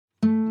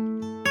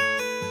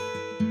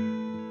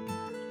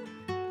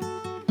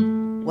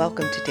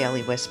Welcome to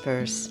Daily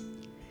Whispers.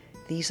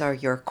 These are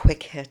your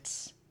quick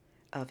hits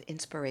of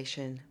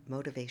inspiration,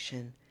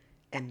 motivation,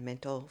 and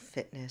mental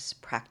fitness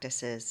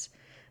practices.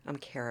 I'm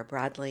Kara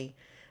Bradley.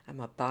 I'm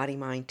a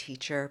body-mind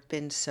teacher,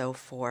 been so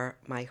for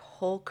my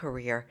whole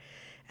career,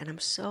 and I'm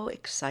so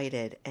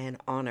excited and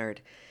honored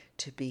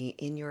to be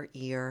in your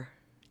ear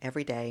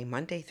every day,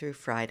 Monday through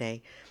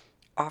Friday,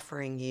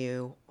 offering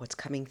you what's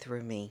coming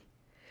through me.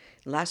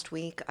 Last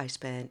week, I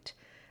spent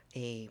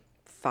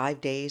 5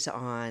 days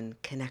on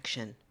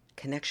connection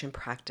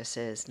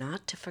practices,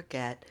 not to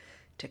forget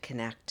to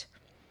connect.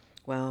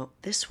 Well,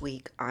 this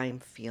week, I'm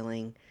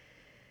feeling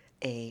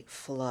a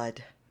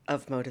flood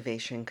of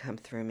motivation come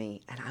through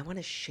me, and I want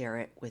to share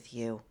it with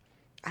you.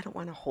 I don't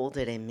want to hold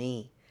it in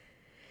me.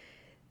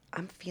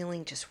 I'm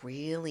feeling just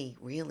really,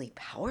 really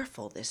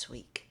powerful this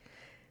week,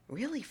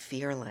 really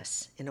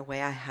fearless in a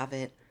way I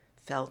haven't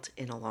felt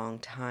in a long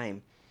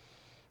time.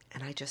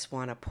 And I just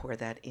want to pour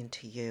that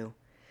into you.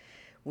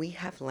 We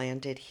have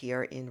landed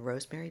here in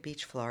Rosemary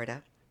Beach,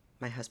 Florida.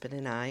 My husband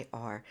and I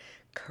are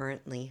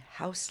currently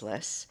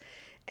houseless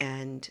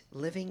and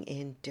living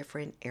in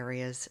different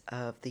areas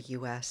of the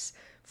U.S.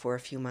 for a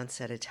few months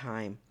at a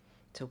time.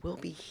 So we'll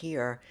be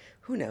here,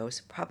 who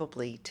knows,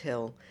 probably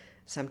till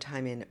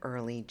sometime in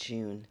early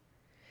June.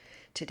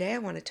 Today I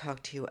want to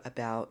talk to you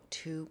about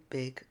two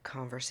big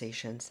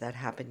conversations that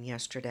happened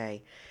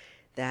yesterday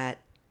that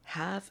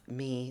have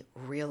me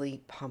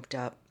really pumped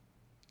up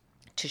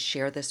to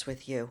share this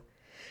with you,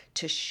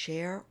 to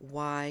share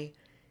why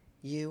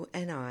you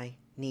and I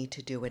need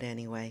to do it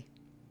anyway.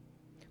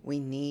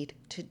 We need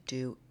to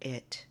do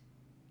it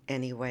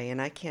anyway,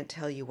 and I can't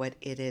tell you what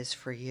it is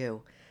for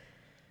you.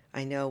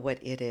 I know what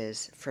it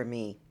is for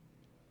me.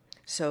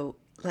 So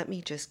let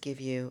me just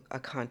give you a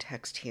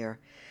context here.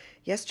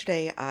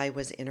 Yesterday, I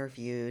was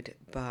interviewed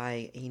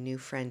by a new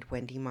friend,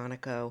 Wendy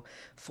Monaco,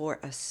 for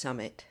a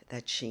summit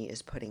that she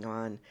is putting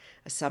on.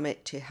 A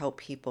summit to help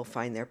people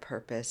find their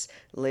purpose,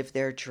 live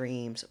their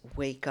dreams,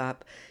 wake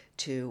up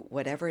to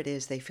whatever it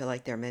is they feel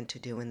like they're meant to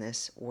do in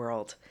this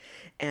world.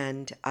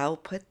 And I'll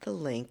put the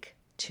link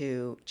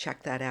to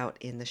check that out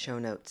in the show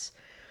notes.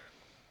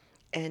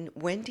 And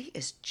Wendy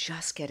is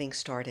just getting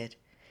started.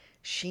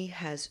 She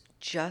has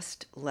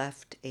just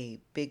left a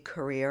big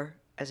career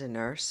as a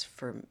nurse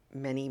for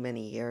many,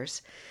 many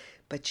years,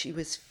 but she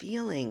was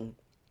feeling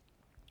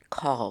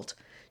called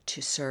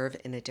to serve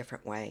in a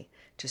different way,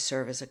 to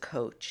serve as a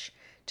coach,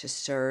 to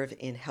serve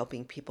in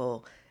helping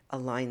people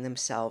align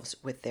themselves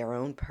with their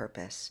own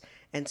purpose.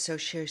 And so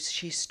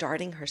she's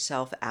starting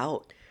herself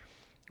out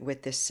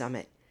with this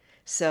summit.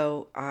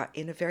 So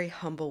in a very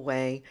humble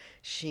way,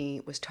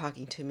 she was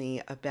talking to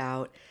me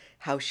about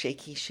how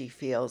shaky she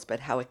feels, but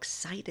how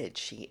excited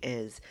she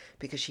is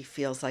because she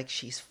feels like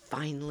she's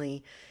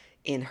finally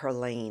in her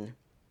lane.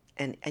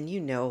 And you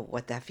know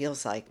what that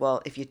feels like.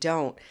 Well, if you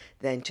don't,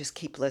 then just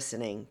keep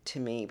listening to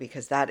me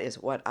because that is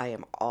what I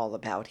am all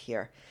about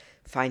here.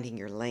 Finding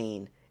your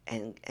lane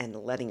and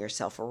letting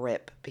yourself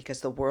rip because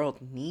the world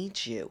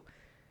needs you.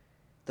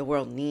 The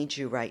world needs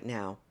you right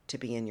now to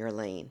be in your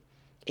lane,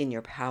 in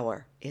your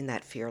power, in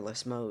that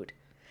fearless mode.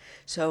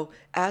 So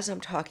as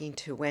I'm talking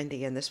to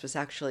Wendy, and this was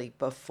actually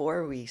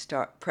before we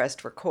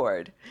pressed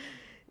record,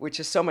 which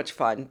is so much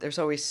fun. There's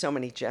always so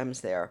many gems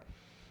there.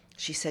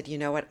 She said, you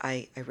know what?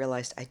 I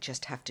realized I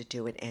just have to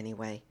do it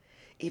anyway.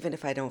 Even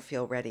if I don't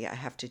feel ready, I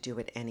have to do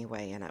it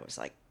anyway. And I was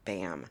like,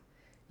 bam,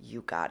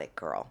 you got it,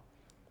 girl.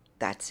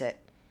 That's it.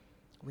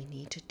 We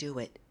need to do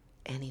it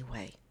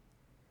anyway.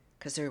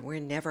 Because we're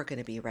never going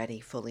to be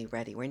ready, fully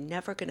ready. We're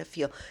never going to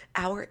feel,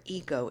 our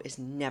ego is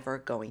never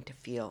going to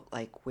feel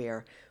like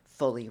we're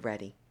fully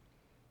ready.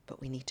 But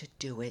we need to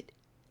do it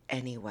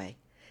anyway.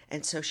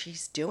 And so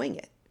she's doing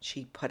it.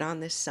 She put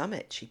on this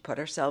summit. She put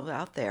herself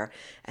out there.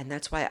 And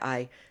that's why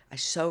I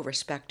so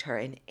respect her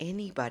and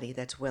anybody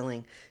that's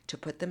willing to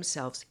put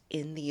themselves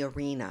in the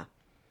arena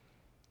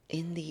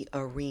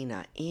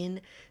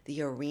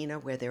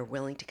where they're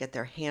willing to get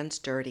their hands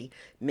dirty,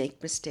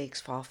 make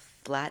mistakes, fall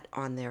flat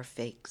on their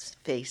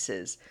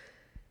faces,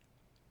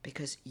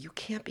 because you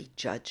can't be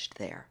judged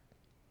there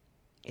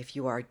if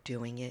you are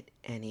doing it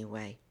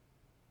anyway.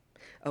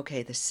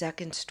 Okay, the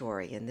second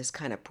story, and this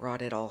kind of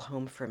brought it all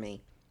home for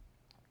me.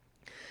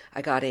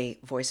 I got a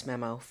voice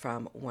memo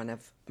from one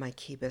of my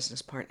key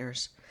business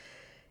partners,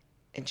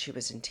 and she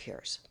was in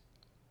tears.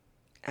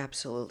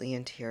 Absolutely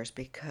in tears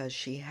because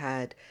she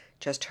had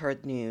just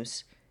heard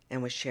news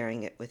and was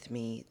sharing it with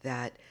me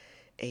that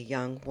a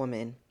young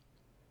woman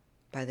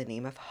by the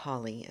name of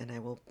Holly, and I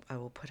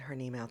will put her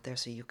name out there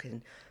so you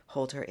can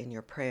hold her in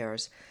your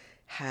prayers,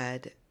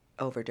 had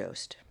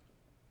overdosed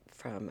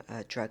from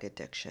a drug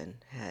addiction,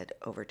 had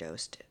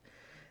overdosed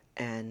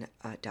and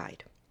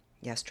died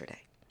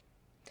yesterday.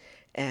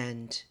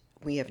 And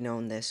we have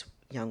known this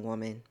young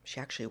woman. She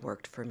actually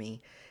worked for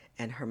me,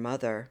 and her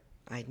mother,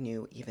 I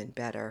knew even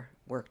better,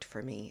 worked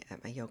for me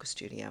at my yoga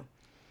studio.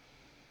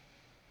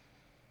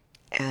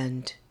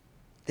 And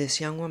this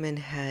young woman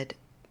had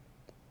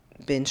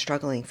been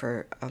struggling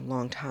for a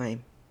long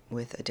time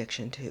with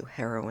addiction to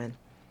heroin.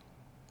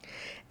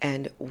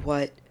 And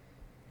what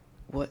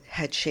what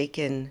had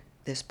shaken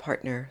this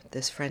partner,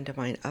 this friend of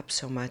mine, up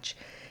so much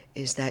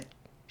is that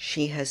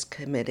she has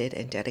committed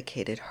and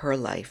dedicated her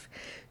life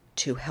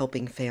to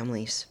helping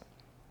families,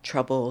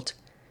 troubled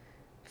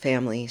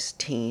families,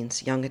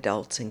 teens, young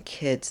adults, and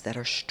kids that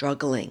are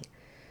struggling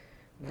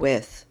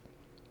with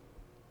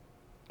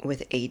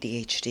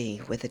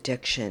ADHD, with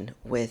addiction,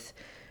 with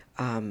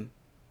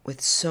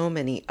so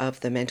many of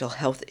the mental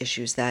health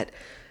issues that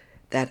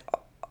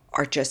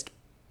are just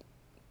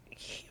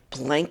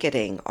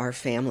blanketing our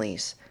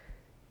families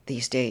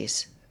these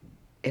days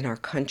in our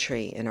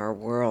country, in our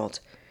world.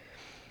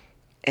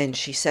 And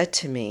she said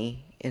to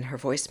me in her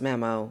voice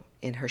memo,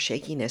 in her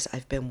shakiness,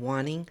 I've been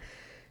wanting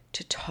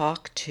to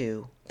talk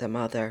to the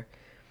mother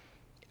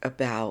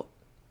about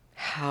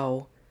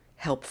how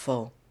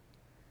helpful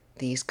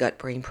these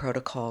gut-brain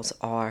protocols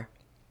are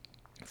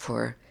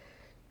for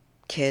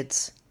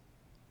kids,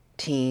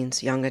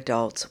 teens, young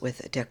adults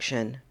with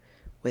addiction,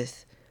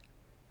 with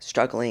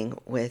struggling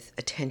with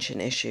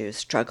attention issues,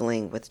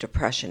 struggling with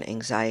depression,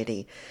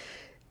 anxiety.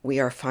 We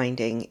are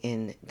finding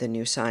in the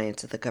new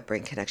science of the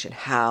gut-brain connection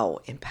how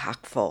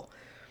impactful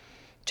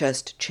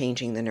just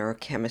changing the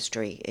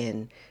neurochemistry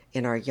in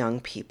our young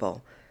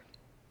people,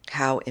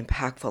 how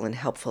impactful and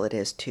helpful it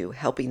is to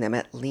helping them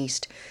at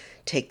least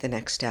take the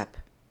next step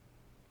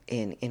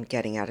in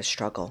getting out of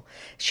struggle.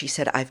 She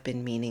said, I've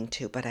been meaning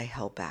to, but I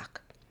held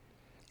back.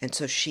 And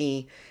so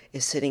she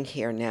is sitting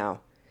here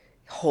now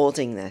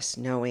holding this,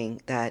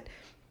 knowing that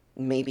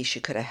maybe she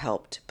could have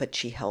helped, but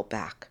she held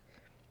back.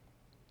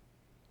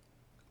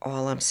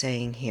 All I'm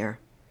saying here,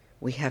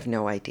 we have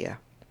no idea,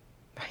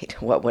 right,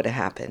 what would have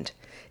happened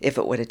if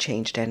it would have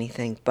changed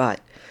anything.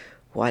 But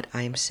what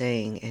I'm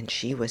saying, and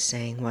she was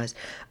saying, was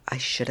I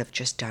should have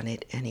just done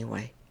it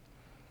anyway.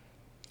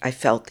 I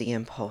felt the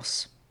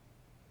impulse.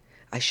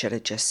 I should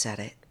have just said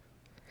it.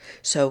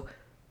 So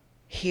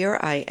here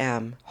I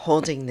am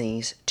holding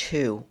these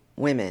two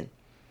women.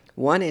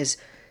 One is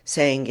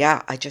saying,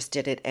 yeah, I just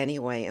did it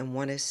anyway. And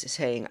one is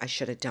saying, I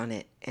should have done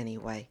it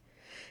anyway.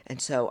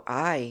 And so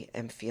I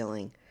am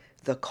feeling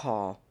the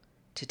call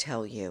to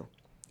tell you,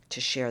 to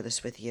share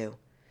this with you.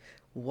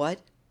 What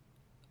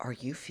are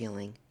you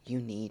feeling you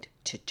need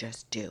to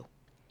just do?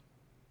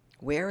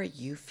 Where are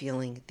you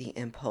feeling the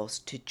impulse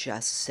to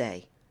just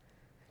say,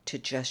 to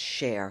just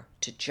share,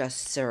 to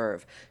just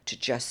serve, to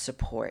just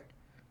support?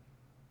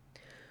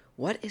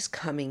 What is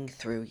coming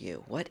through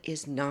you? What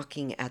is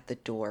knocking at the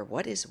door?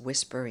 What is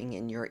whispering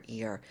in your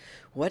ear?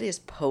 What is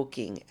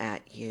poking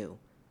at you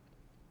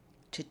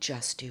to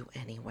just do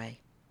anyway?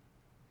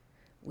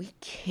 We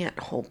can't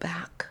hold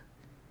back.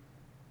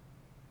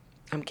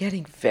 I'm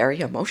getting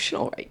very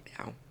emotional right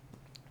now.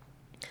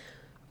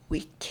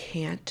 We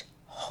can't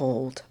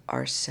hold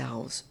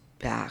ourselves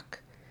back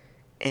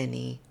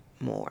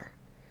anymore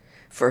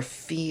for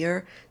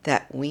fear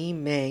that we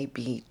may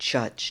be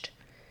judged,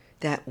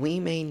 that we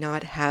may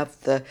not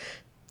have the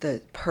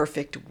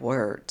perfect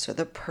words or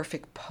the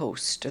perfect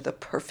post or the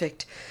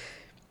perfect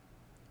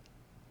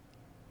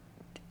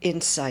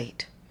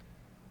insight.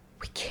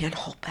 We can't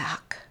hold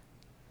back.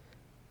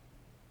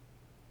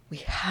 We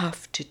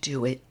have to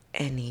do it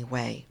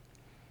anyway.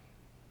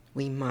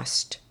 We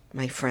must,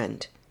 my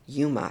friend.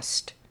 You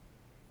must.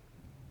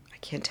 I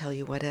can't tell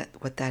you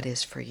what that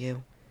is for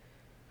you.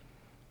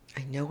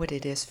 I know what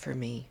it is for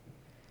me.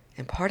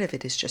 And part of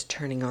it is just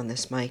turning on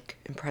this mic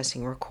and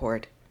pressing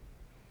record.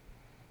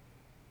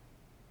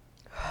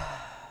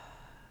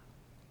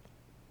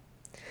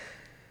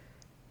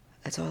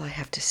 That's all I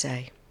have to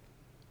say.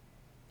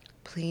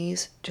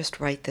 Please just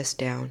write this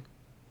down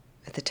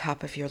at the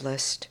top of your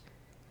list,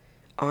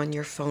 on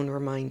your phone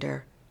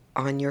reminder,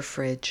 on your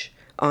fridge,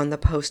 on the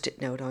Post-it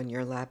note on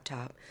your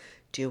laptop.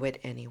 Do it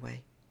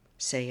anyway.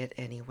 Say it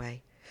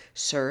anyway.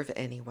 Serve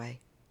anyway.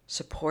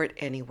 Support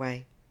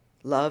anyway.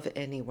 Love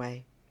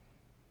anyway.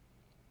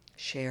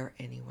 Share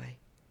anyway.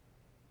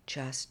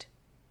 Just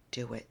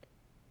do it.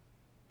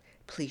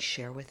 Please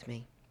share with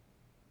me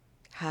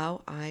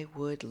how I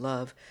would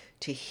love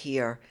to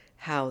hear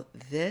how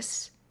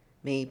this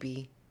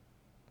maybe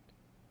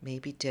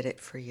did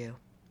it for you.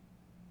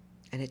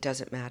 And it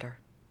doesn't matter.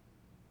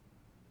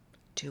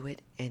 Do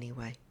it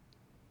anyway.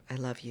 I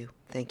love you.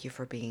 Thank you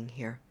for being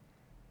here.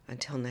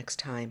 Until next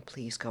time,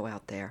 please go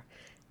out there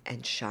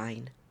and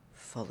shine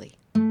fully.